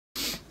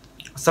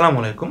আসসালামু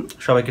আলাইকুম,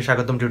 সবাইকে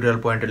স্বাগতম টিউটোরিয়াল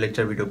পয়েন্টের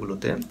লেকচার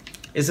ভিডিওগুলোতে।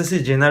 এসএসসি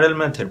জেনারেল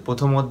ম্যাথের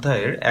প্রথম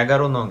অধ্যায়ের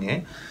 11 নংয়ে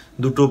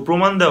দুটো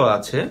প্রমাণ দেওয়া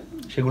আছে।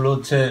 সেগুলো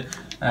হচ্ছে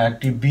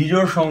একটি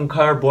বিজোড়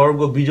সংখ্যার বর্গ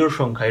বিজোড়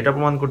সংখ্যা, এটা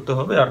প্রমাণ করতে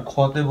হবে। আর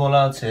খতে বলা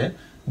আছে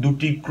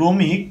দুটি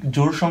ক্রমিক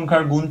জোড়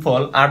সংখ্যার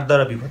গুণফল 8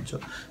 দ্বারা বিভাজ্য।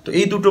 তো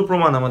এই দুটো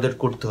প্রমাণ আমাদের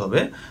করতে হবে।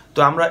 তো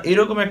আমরা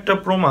এরকম একটা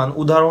প্রমাণ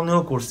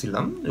উদাহরণেও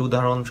করছিলাম,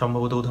 উদাহরণ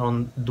সম্ভবত উদাহরণ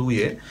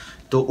 2-এ।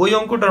 তো ওই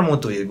অঙ্কটার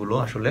মতোই এগুলো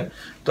আসলে।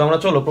 তো আমরা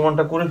চলো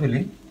প্রমাণটা করে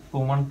ফেলি,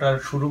 প্রমাণটা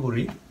শুরু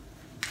করি।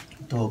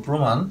 তো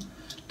প্রমাণ,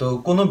 তো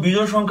কোন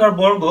বিজোড় সংখ্যার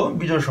বর্গ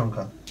বিজোড়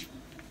সংখ্যা,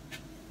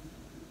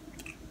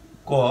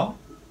 ক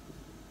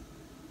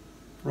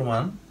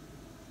প্রমাণ।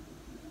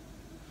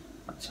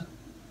 আচ্ছা,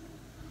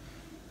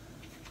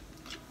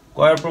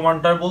 কয়ের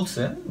প্রমাণটা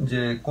বলছে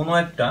যে কোনো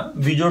একটা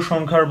বিজোড়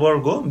সংখ্যার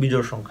বর্গ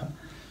বিজোড় সংখ্যা।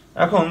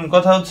 এখন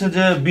কথা হচ্ছে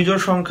যে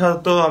বিজোড় সংখ্যা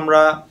তো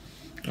আমরা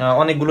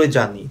অনেকগুলোই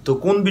জানি, তো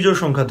কোন বিজোড়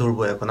সংখ্যা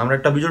ধরবো? এখন আমরা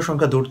একটা বিজোড়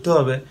সংখ্যা ধরতে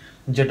হবে,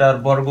 যেটার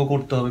বর্গ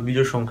করতে হবে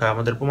বিজোড় সংখ্যা,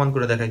 আমাদের প্রমাণ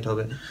করে দেখাইতে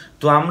হবে।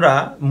 তো আমরা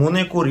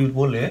মনে করি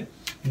বলে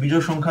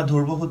বিজোড় সংখ্যা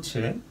ধরবো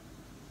হচ্ছে,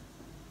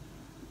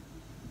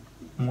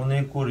 মনে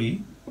করি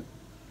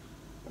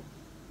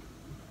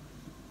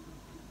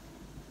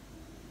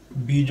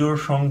বিজোড়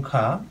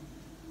সংখ্যা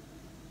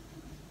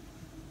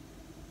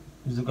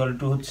ইকুয়াল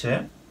টু হচ্ছে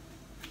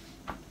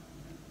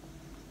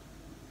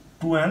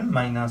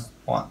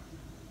 2n-1।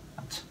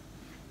 আচ্ছা,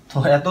 তো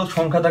এত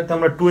সংখ্যা থাকতে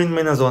আমরা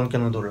 2n-1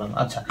 কেন ধরলাম?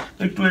 আচ্ছা, তো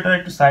এটা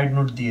একটু সাইড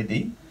নোট দিয়ে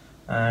দিই।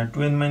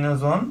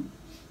 2n-1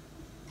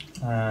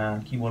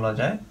 কি বলা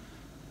যায়,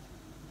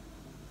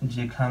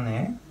 যেখানে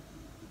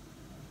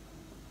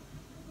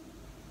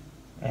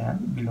n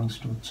বিলংস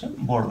টু হচ্ছে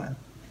বড় n।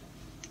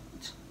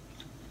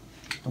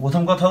 তো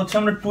প্রথম কথা হচ্ছে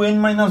আমরা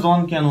 2n-1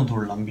 কেন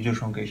ধরলাম বিজোড়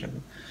সংখ্যা হিসেবে?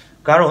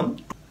 কারণ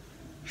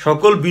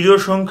সকল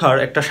বিজোড় সংখ্যার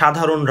একটা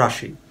সাধারণ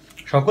রাশি,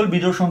 সকল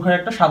বিজোড় সংখ্যার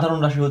একটা সাধারণ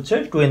রাশি হচ্ছে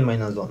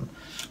 2n-1।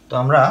 তো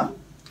আমরা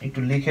একটু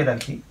লিখে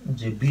রাখি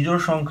যে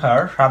বিজোড়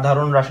সংখ্যার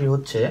সাধারণ রাশি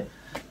হচ্ছে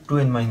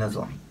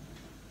 2n-1।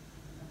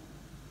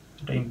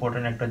 এটা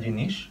ইম্পর্টেন্ট একটা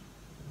জিনিস।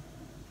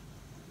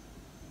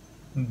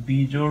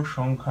 বিজোড়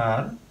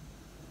সংখ্যার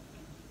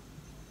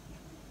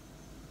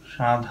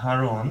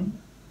সাধারণ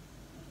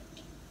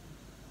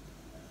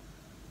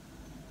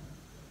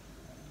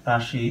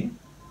রাশি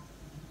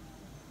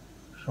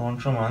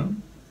সমান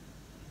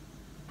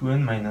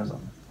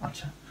 2n-1।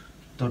 আচ্ছা,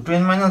 তো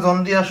 2n-1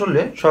 দিয়ে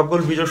আসলে সকল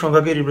বিজোড়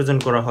সংখ্যাকে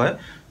রিপ্রেজেন্ট করা হয়।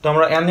 তো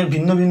আমরা n এর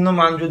ভিন্ন ভিন্ন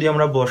মান যদি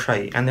আমরা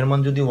বসাই, n এর মান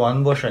যদি 1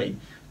 বসাই,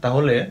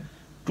 তাহলে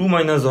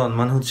 2-1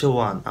 মানে হচ্ছে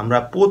 1, আমরা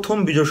প্রথম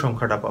বিজোড়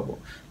সংখ্যাটা পাবো।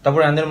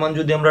 তারপর n এর মান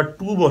যদি আমরা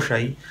 2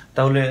 বসাই,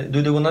 তাহলে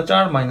 2 ×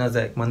 4 -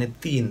 1 মানে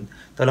 3,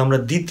 তাহলে আমরা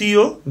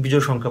দ্বিতীয়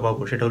বিজোড় সংখ্যা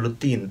পাবো, সেটা হলো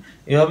 3।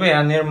 এভাবে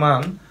n এর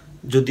মান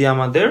যদি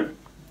আমাদের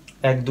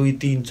 1, 2,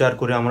 3, 4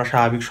 করে আমরা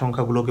স্বাভাবিক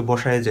সংখ্যাগুলোকে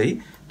বসায় যাই,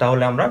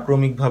 তাহলে আমরা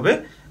ক্রমিকভাবে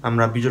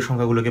আমরা বিজোড়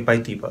সংখ্যাগুলোকে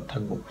পাইতেই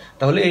থাকবো।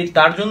 তাহলে এই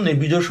তার জন্য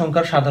বিজোড়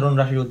সংখ্যার সাধারণ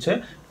রাশি হচ্ছে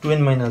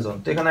 2n-1।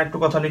 তো এখানে একটু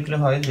কথা লিখলে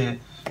হয় যে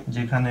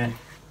যেখানে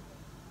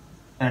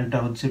nটা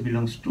হচ্ছে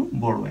বিলংস টু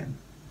বড় n।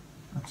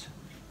 আচ্ছা,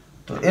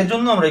 তো এর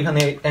জন্য আমরা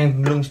এখানে n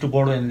বিলংস টু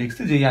বড় n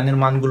লিখছি, যে n এর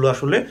মানগুলো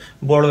আসলে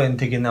বড় n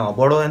থেকে নেওয়া।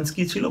 বড় n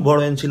কি ছিল? বড়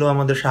n ছিল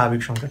আমাদের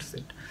স্বাভাবিক সংখ্যার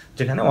সেট,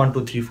 যেখানে 1,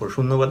 2, 3, 4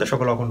 শূন্য বাদে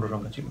সকল অখণ্ড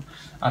সংখ্যা ছিল।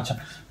 আচ্ছা,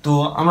 তো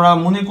আমরা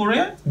মনে করে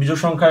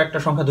বিজোড় সংখ্যার একটা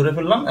সংখ্যা ধরে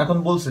ফেললাম। এখন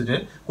বলছে যে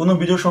কোনো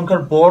বিজোড়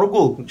সংখ্যার বর্গ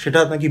সেটা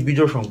নাকি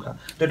বিজোড় সংখ্যা,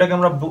 তো এটাকে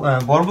আমরা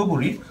বর্গ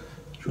করি।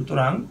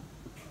 সুতরাং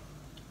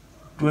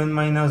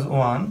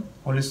 2n-1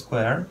 whole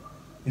square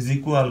is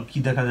equal, কি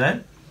দেখা যায়,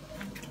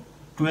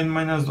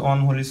 2n-1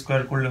 হোল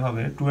স্কয়ার করলে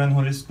হবে 2n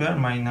whole square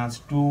minus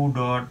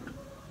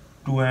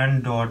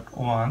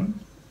 2.2n.1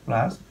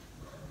 plus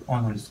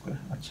 1 whole square.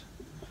 আচ্ছা,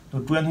 তো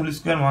 2n হোল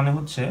স্কয়ার মানে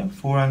হচ্ছে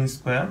 4n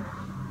স্কয়ার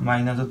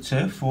মাইনাস হচ্ছে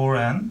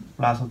 4n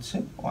প্লাস হচ্ছে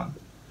 1।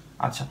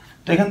 আচ্ছা,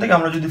 তো এখান থেকে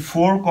আমরা যদি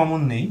 4n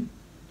কমন নেই,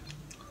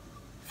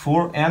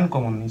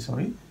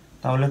 সরি,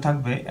 তাহলে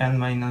থাকবে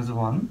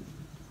n-1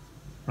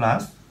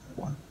 প্লাস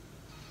 1।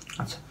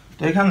 আচ্ছা,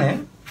 তো এখানে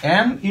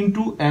n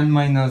ইন্টু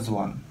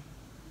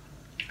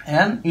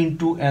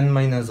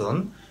n-1,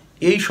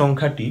 এই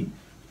সংখ্যাটি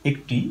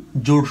একটি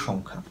জোড়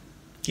সংখ্যা।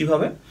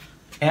 কিভাবে?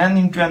 n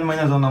ইন্টু n-1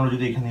 আমরা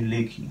যদি এখানে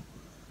লিখি,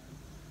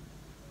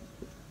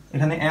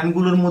 এখানে n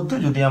গুলোর মধ্যে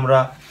যদি আমরা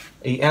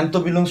এই n তো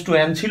বিলংস টু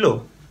n ছিল,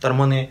 তার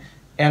মানে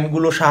n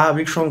গুলো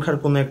স্বাভাবিক সংখ্যার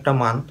কোনো একটা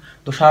মান।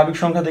 তো স্বাভাবিক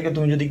সংখ্যা থেকে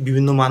তুমি যদি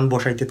বিভিন্ন মান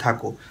বসাইতে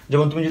থাকো,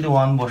 যেমন তুমি যদি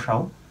 1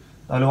 বসাও,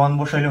 তাহলে 1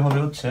 বসাইলে হবে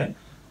হচ্ছে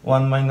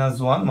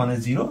 1-1 মানে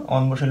 0,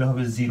 1 বসাইলে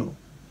হবে 0।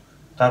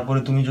 তারপরে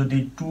তুমি যদি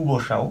 2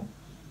 বসাও,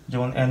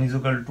 যেমন n =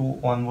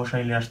 1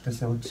 বসাইলে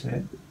আসতেছে হচ্ছে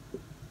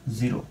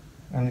 0,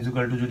 n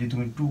 = যদি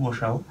তুমি 2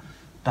 বসাও,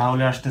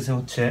 তাহলে আসতেছে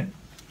হচ্ছে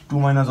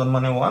 2-1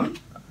 মানে 1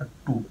 আর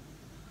 2।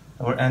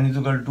 তারপর n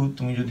 =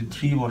 তুমি যদি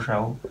 3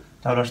 বসাও,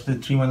 তাহলে আসতে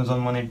 3-1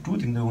 মানে 2,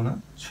 3 ×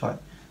 6।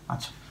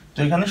 আচ্ছা, তো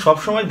এখানে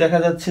সবসময় দেখা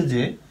যাচ্ছে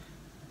যে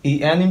এই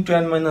n ইন্টু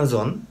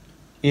n-1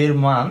 এর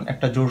মান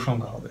একটা জোড়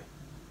সংখ্যা হবে,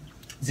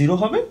 0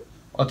 হবে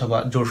অথবা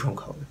জোড়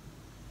সংখ্যা হবে,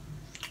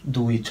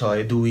 2, 6,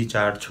 2,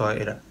 4, 6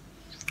 এরা।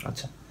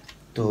 আচ্ছা,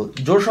 তো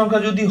জোড় সংখ্যা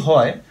যদি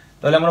হয়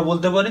তাহলে আমরা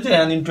বলতে পারি যে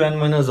n ×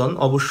 n-1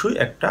 অবশ্যই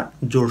একটা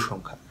জোড়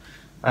সংখ্যা,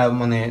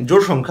 মানে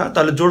জোড় সংখ্যা।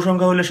 তাহলে জোড়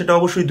সংখ্যা হলে সেটা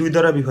অবশ্যই 2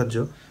 দ্বারা বিভাজ্য।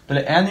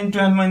 তাহলে n ×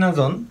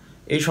 n-1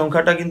 এই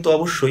সংখ্যাটা কিন্তু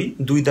অবশ্যই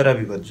 2 দ্বারা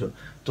বিভাজ্য।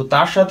 তো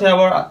তার সাথে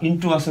আবার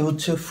ইনটু আছে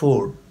হচ্ছে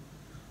 4।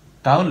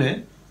 তাহলে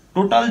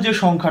টোটাল যে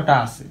সংখ্যাটা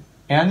আছে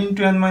n ×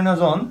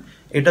 n-1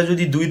 এটা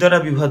যদি 2 দ্বারা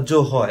বিভাজ্য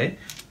হয়,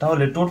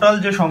 তাহলে টোটাল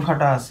যে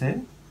সংখ্যাটা আছে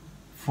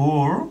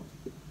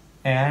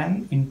 4n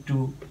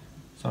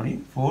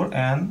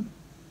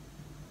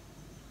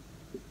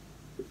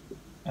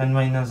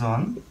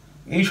n-1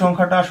 এই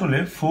সংখ্যাটা আসলে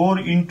 4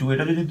 ইন্টু,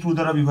 এটা যদি 2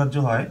 দ্বারা বিভাজ্য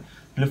হয়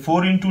তাহলে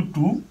 4 ×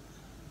 2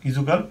 =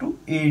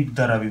 8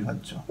 দ্বারা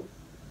বিভাজ্য।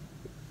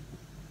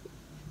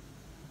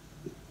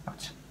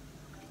 আচ্ছা,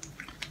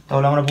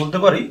 তাহলে আমরা বলতে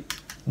পারি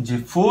যে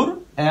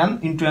 4n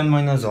 ×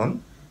 n-1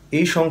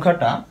 এই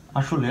সংখ্যাটা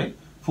আসলে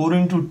 4 ×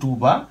 2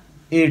 বা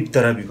 8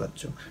 দ্বারা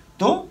বিভাজ্য।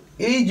 তো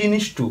এই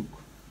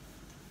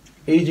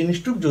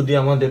জিনিসটুক যদি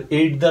আমাদের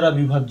 8 দ্বারা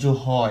বিভাজ্য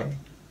হয়,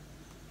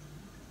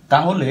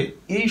 তাহলে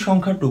এই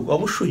সংখ্যাটুক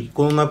অবশ্যই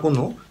কোনো না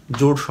কোনো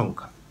জোড়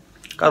সংখ্যা,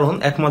 কারণ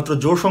একমাত্র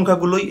জোড়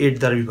সংখ্যাগুলোই 8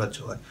 দ্বারা বিভাজ্য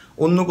হয়,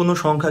 অন্য কোনো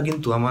সংখ্যা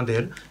কিন্তু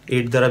আমাদের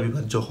 8 দ্বারা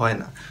বিভাজ্য হয়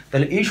না।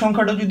 তাহলে এই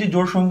সংখ্যাটা যদি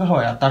জোড় সংখ্যা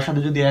হয় আর তার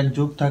সাথে যদি 1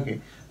 যোগ থাকে,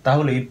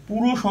 তাহলে এই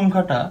পুরো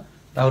সংখ্যাটা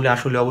তাহলে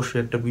আসলে অবশ্যই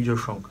একটা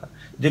বিজোড় সংখ্যা।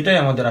 যেটাই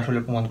আমাদের আসলে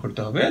প্রমাণ করতে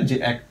হবে যে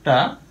একটা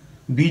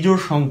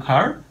বিজোড়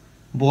সংখ্যার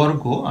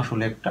বর্গ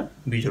আসলে একটা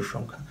বিজোড়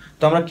সংখ্যা।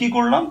 তো আমরা কি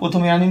করলাম,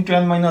 প্রথমে n ×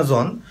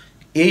 n-1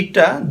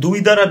 এইটা 2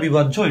 দ্বারা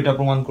বিভাজ্য এটা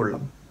প্রমাণ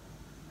করলাম,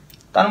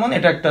 তার মানে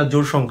এটা একটা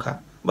জোড় সংখ্যা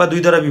বা 2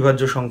 দ্বারা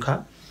বিভাজ্য সংখ্যা।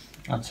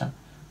 আচ্ছা,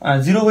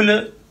 0 হইলে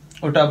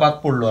ওটা বাদ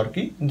পড়লো আর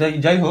কি,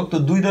 যাই হোক। তো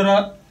 2 দ্বারা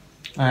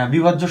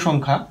বিভাজ্য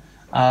সংখ্যা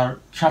আর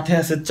সাথে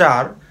আছে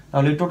 4,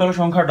 তাহলে টোটাল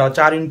সংখ্যাটা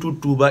 4 ×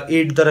 2 বা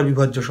 8 দ্বারা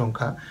বিভাজ্য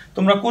সংখ্যা।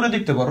 তোমরা করে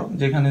দেখতে পারো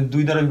যে এখানে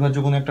 2 দ্বারা বিভাজ্য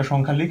কোনো একটা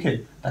সংখ্যা লিখে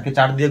তাকে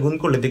 4 দিয়ে গুণ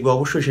করলে দেখবে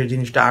অবশ্যই সেই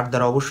জিনিসটা 8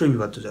 দ্বারা অবশ্যই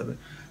বিভাজ্য যাবে।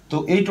 তো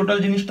এই টোটাল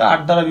জিনিসটা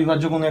 8 দ্বারা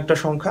বিভাজ্য কোনো একটা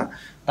সংখ্যা,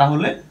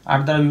 তাহলে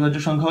 8 দ্বারা বিভাজ্য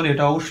সংখ্যা হলে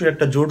এটা অবশ্যই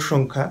একটা জোড়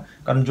সংখ্যা,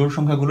 কারণ জোড়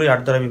সংখ্যাগুলোই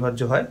 8 দ্বারা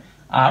বিভাজ্য হয়।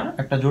 আর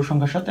একটা জোড়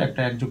সংখ্যার সাথে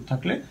একটা 1 যোগ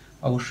থাকলে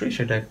অবশ্যই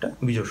সেটা একটা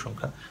বিজোড়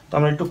সংখ্যা। তো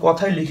আমরা একটু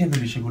কথায় লিখে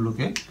ফেলি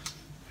সেগুলোকে।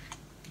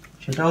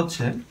 সেটা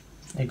হচ্ছে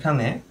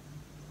এখানে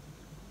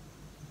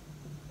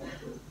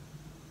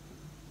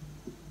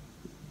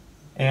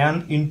n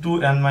 ×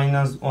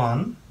 n-1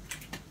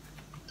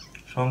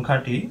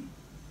 সংখ্যাটি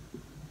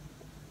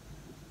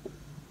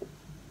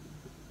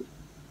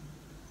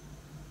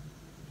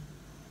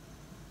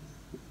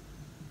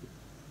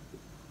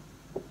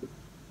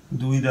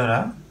দুই দ্বারা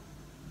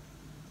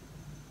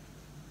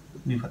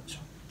বিভাজ্য।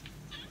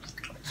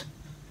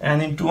 n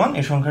 × 1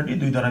 এই সংখ্যাটি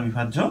 2 দ্বারা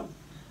বিভাজ্য।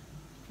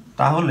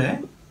 তাহলে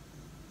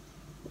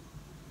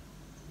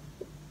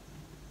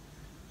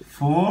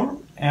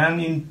 4n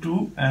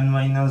 ×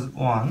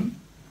 n-1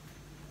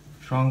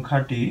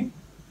 সংখ্যাটি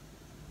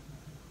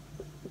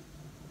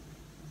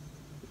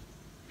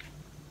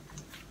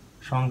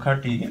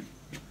সংখ্যাটি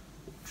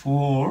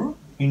 4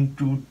 ×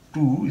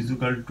 2 =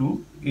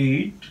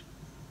 8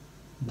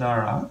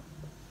 দ্বারা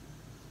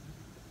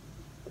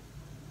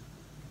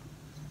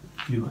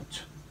বিভাজ্য।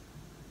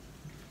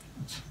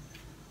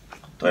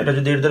 তো এটা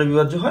যদি 8 দ্বারা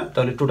বিভাজ্য হয়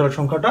তাহলে টোটাল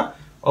সংখ্যাটা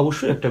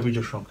অবশ্যই একটা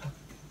বিজোড় সংখ্যা।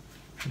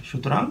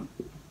 সুতরাং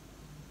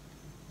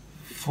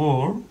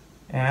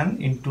 4n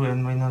 ×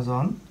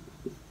 n-1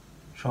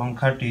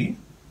 সংখ্যাটি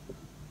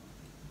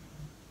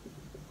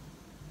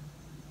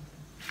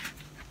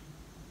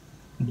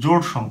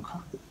জোড় সংখ্যা।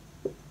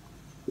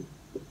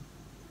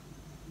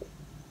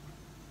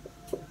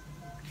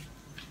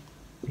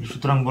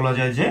 সুতরাং বলা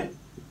যায় যে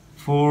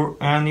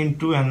 4n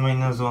 ×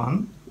 n-1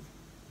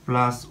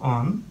 +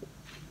 1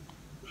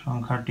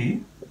 সংখ্যাটি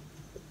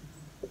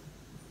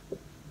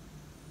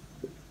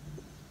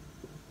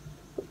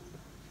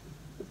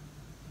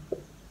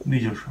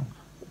বিজোড়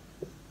সংখ্যা।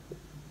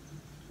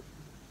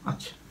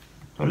 আচ্ছা,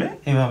 তাহলে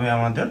এভাবে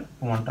আমাদের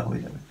প্রমাণটা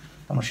হয়ে যাবে।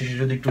 আমরা শেষে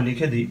যদি একটু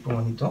লিখে দিই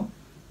প্রমাণিত।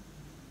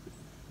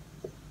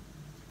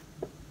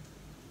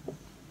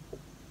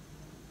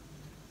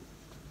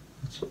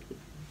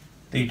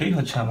 তো এইটাই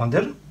হচ্ছে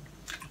আমাদের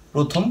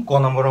প্রথম ক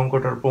নম্বর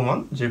অঙ্কটার প্রমাণ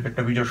যে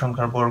একটা বিজোড়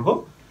সংখ্যার বর্গ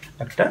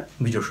একটা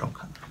বিজোড়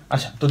সংখ্যা।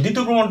 আচ্ছা, তো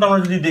দ্বিতীয় প্রমাণটা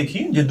আমরা যদি দেখি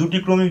যে দুটি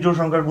ক্রমিক জোড়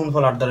সংখ্যার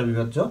গুণফল 8 দ্বারা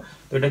বিভাজ্য,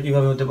 তো এটা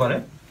কিভাবে হতে পারে।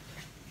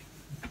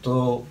 তো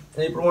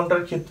এই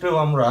প্রমাণটার ক্ষেত্রেও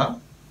আমরা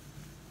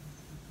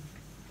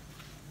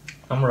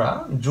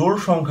জোড়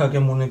সংখ্যাকে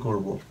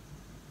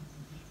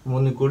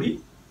মনে করি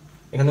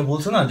এখানে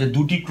বলছে না যে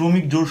দুটি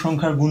ক্রমিক জোড়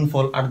সংখ্যার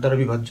গুণফল 8 দ্বারা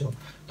বিভাজ্য,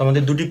 তো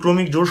আমাদের দুটি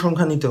ক্রমিক জোড়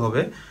সংখ্যা নিতে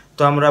হবে।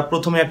 তো আমরা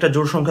প্রথমে একটা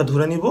জোড় সংখ্যা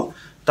ধরে নিব,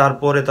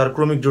 তারপরে তার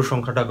ক্রমিক জোড়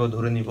সংখ্যাটাকেও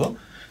ধরে নিব।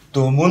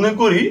 তো মনে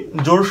করি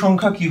জোড়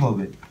সংখ্যা কি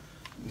হবে,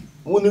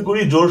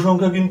 জোড়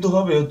সংখ্যা কিন্তু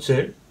হবে হচ্ছে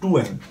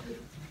 2n।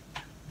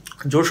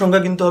 জোড়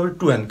সংখ্যা কিন্তু হবে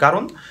 2n,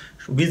 কারণ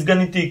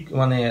বীজগাণিতিক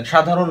মানে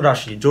সাধারণ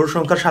রাশি, জোড়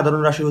সংখ্যার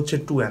সাধারণ রাশি হচ্ছে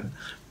 2n।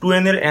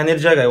 2n এর n এর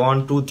জায়গায় 1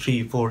 2 3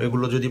 4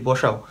 এগুলো যদি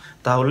বসাও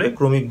তাহলে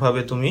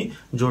ক্রমিকভাবে তুমি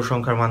জোড়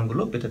সংখ্যার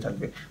মানগুলো পেতে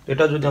থাকবে। তো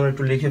এটা যদি আমরা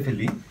একটু লিখে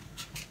ফেলি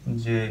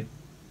যে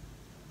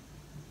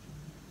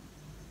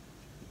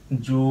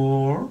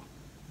জোড়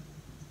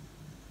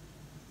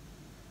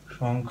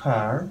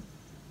সংখ্যার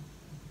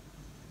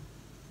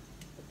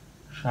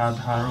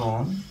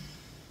সাধারণ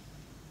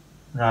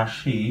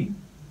রাশি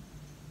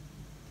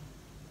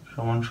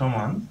সমান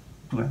সমান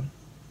 2n।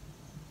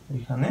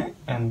 এখানে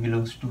n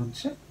বিলংস টু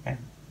হচ্ছে n।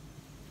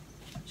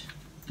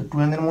 তো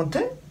 2n এর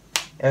মধ্যে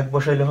 1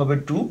 বসাইলে হবে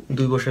 2,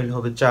 2 বসাইলে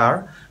হবে 4,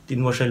 3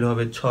 বসাইলে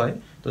হবে 6।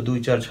 তো 2,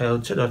 4, 6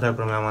 হচ্ছে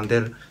যথাক্রমে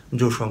আমাদের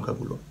জোড়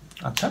সংখ্যাগুলো।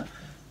 আচ্ছা,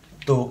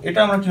 তো এটা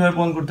আমরা কিভাবে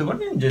প্রমাণ করতে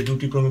পারি যে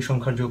দুটি ক্রমিক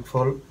সংখ্যার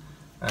যোগফল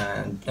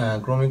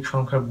ক্রমিক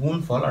সংখ্যার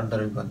গুণফল 8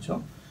 দ্বারা বিভাজ্য।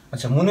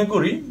 আচ্ছা, মনে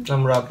করি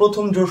আমরা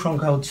প্রথম জোড়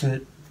সংখ্যা হচ্ছে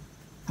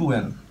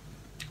 2n।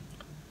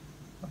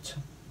 আচ্ছা,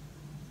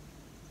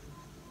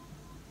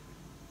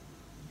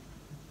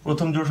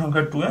 প্রথম জোড়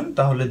সংখ্যা 2n,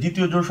 তাহলে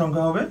দ্বিতীয় জোড়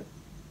সংখ্যা হবে,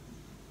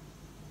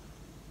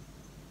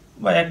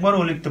 বা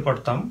একবারও লিখতে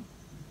পারতাম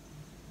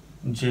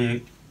যে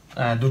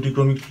দুটি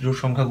ক্রমিক জোড়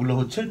সংখ্যাগুলো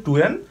হচ্ছে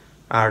 2n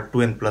আর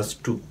 2n প্লাস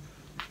 2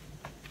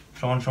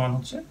 সমান সমান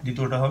হচ্ছে,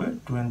 দ্বিতীয়টা হবে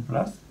 2n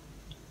প্লাস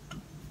 2।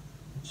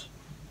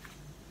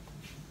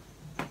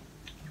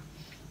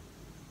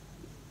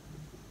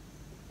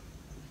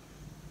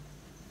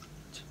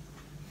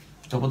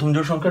 তো প্রথম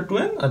জোড় সংখ্যা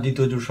 2n আর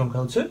দ্বিতীয় জোড় সংখ্যা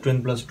হচ্ছে 2n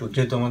প্লাস 2,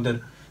 যেহেতু আমাদের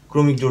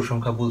ক্রমিক জোড়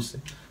সংখ্যা বলছে।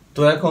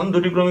 তো এখন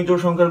দুটি ক্রমিক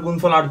জোড় সংখ্যার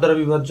গুণফল 8 দ্বারা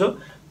বিভাজ্য।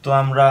 তো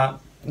আমরা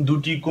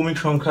দুটি ক্রমিক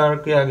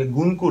সংখ্যাকে আগে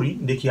গুণ করি,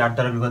 দেখি 8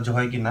 দ্বারা বিভাজ্য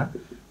হয় কিনা।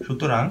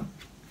 সুতরাং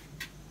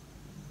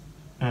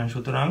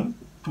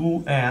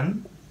 2n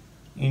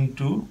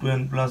into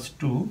 2n plus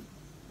 2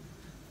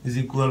 is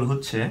equal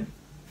হচ্ছে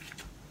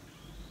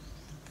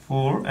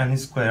 4n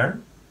স্কোয়ার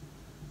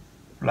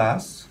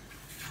প্লাস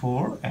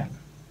 4n।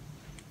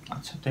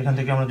 আচ্ছা, তো এখান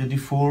থেকে আমরা যদি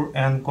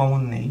 4n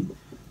কমন নেই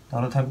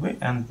তাহলে থাকবে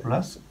n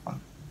প্লাস 1।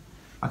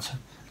 আচ্ছা,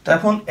 তো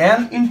এখন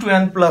n ইন্টু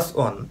n প্লাস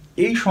 1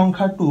 এই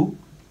সংখ্যাটুক,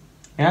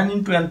 n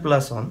ইন্টু n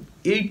প্লাস 1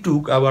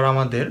 এইটুক আবার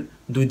আমাদের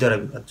 2 দ্বারা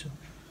বিভাজ্য।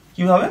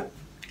 কিভাবে?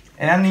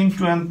 n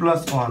ইন্টু n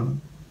প্লাস 1,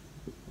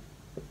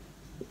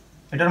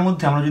 এটার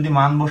মধ্যে আমরা যদি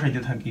মান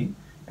বসাইতে থাকি,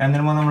 n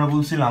এর মান আমরা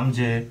বলছিলাম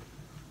যে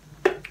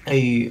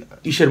এই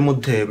ইসের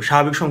মধ্যে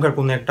স্বাভাবিক সংখ্যার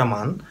কোনো একটা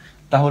মান,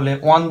 তাহলে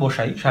 1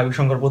 বসাই, স্বাভাবিক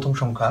সংখ্যার প্রথম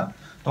সংখ্যা।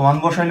 তো 1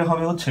 বসাইলে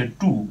হবে হচ্ছে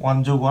 2, 1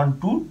 যোগ 1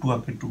 2, 2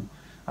 আপে 2।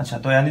 আচ্ছা,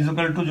 তো n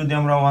ইকুয়াল টু যদি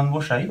আমরা 1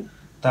 বসাই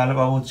তাহলে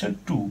পাবো হচ্ছে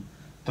 2।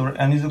 তো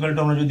n ইকুয়াল টু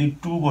আমরা যদি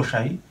 2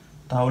 বসাই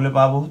তাহলে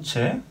পাবো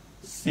হচ্ছে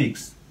 6।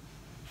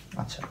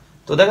 আচ্ছা,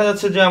 তো দেখা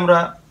যাচ্ছে যে আমরা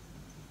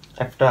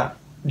একটা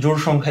জোড়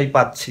সংখ্যাই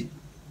পাচ্ছি।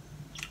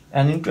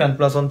 n ইন্টু n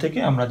প্লাস 1 থেকে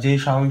আমরা যে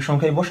স্বাভাবিক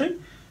সংখ্যাই বসাই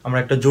আমরা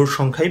একটা জোড়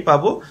সংখ্যাই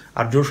পাবো,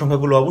 আর জোড়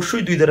সংখ্যাগুলো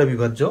অবশ্যই 2 দ্বারা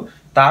বিভাজ্য।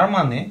 তার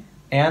মানে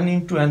n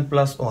ইন্টু n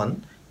প্লাস 1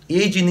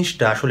 এই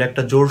জিনিসটা আসলে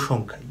একটা জোড়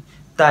সংখ্যাই,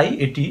 তাই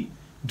এটি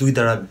 2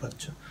 দ্বারা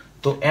বিভাজ্য।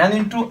 তো n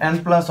ইন্টু n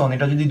প্লাস 1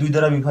 এটা যদি 2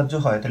 দ্বারা বিভাজ্য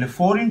হয়, তাহলে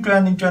 4 into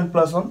n into n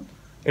plus 1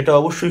 এটা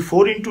অবশ্যই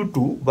 4 ইন্টু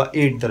 2 বা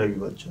 8 দ্বারা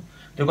বিভাজ্য।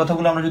 তো এই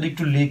কথাগুলো আমরা যদি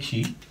একটু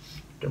লিখি,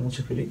 এটা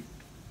মুছে ফেলি,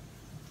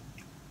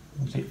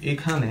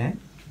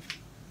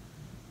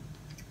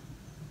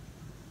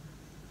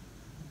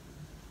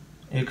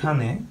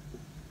 এখানে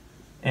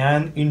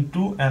n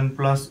ইন্টু n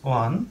প্লাস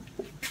 1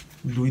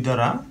 2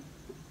 দ্বারা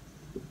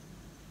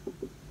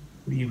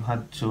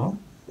বিভাজ্য।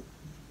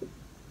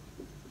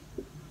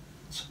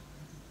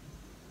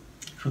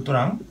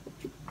 সুতরাং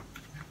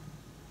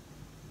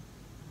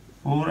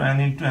 4n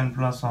ইন্টু n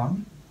প্লাস 1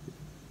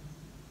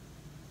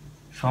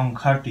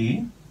 সংখ্যাটি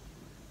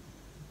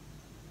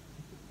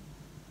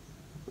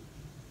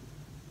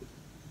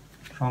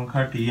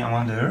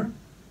আমাদের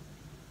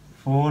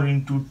 4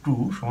 ইন্টু 2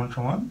 সমান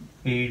সমান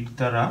 8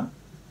 দ্বারা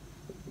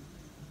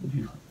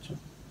বিভাজ্য।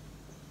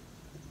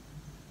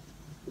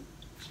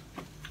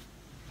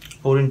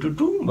 4 ইন্টু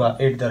 2 বা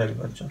 8 দ্বারা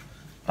বিভাজ্য।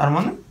 তার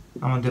মানে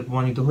আমাদের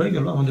প্রমাণিত হয়ে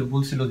গেল, আমাদের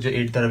বলছিল যে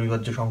 8 দ্বারা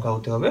বিভাজ্য সংখ্যা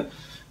হতে হবে।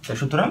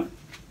 সুতরাং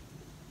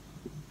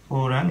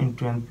 4n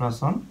ইন্টু n প্লাস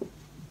 1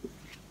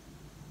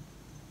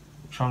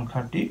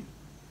 সংখ্যাটি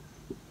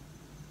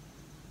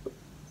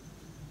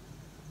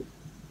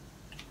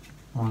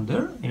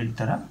আমাদের 8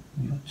 দ্বারা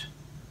বিভাজ্য।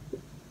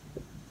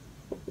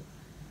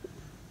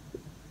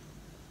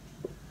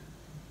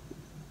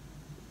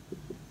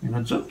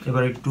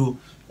 এবার একটু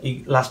এই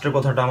লাস্টের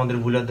কথাটা আমাদের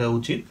ভুলে দেওয়া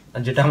উচিত,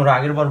 যেটা আমরা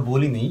আগের বার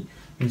বলিনি,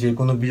 যে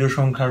কোনো বিজোড়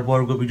সংখ্যার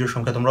বর্গ বিজোড়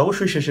সংখ্যা তোমরা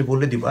অবশ্যই শেষে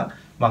বলে দিবা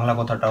বাংলা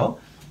কথাটাও,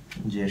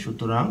 যে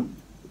সুতরাং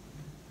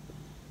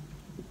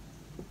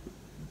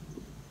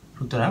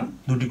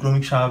দুটি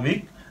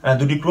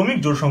ক্রমিক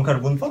জোড় সংখ্যার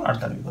গুণফল 8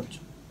 দ্বারা বিভাজ্য।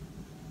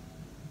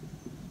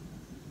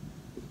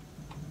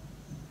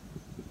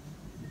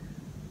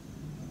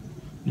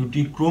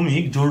 দুটি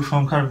ক্রমিক জোড়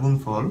সংখ্যার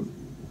গুণফল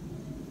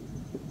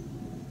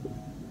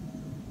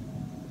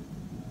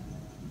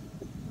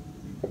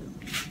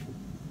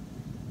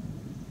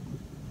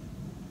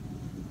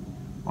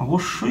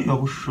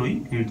অবশ্যই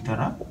 8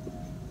 দ্বারা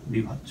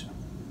বিভাজ্য।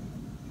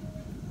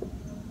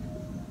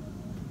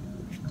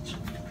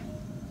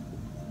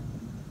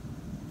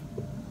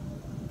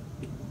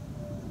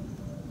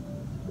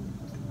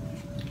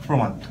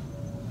 প্রমাণ।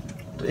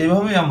 তো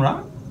এইভাবেই আমরা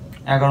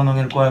 11 নং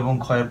এর ক এবং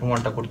খ এর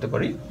প্রমাণটা করতে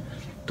পারি।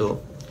 তো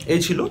এই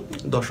ছিল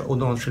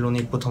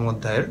অনুশীলনী প্রথম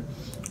অধ্যায়ের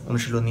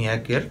অনুশীলনী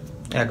 1 এর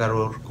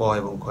 11 ক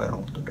এবং খ এর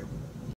অঙ্কটা।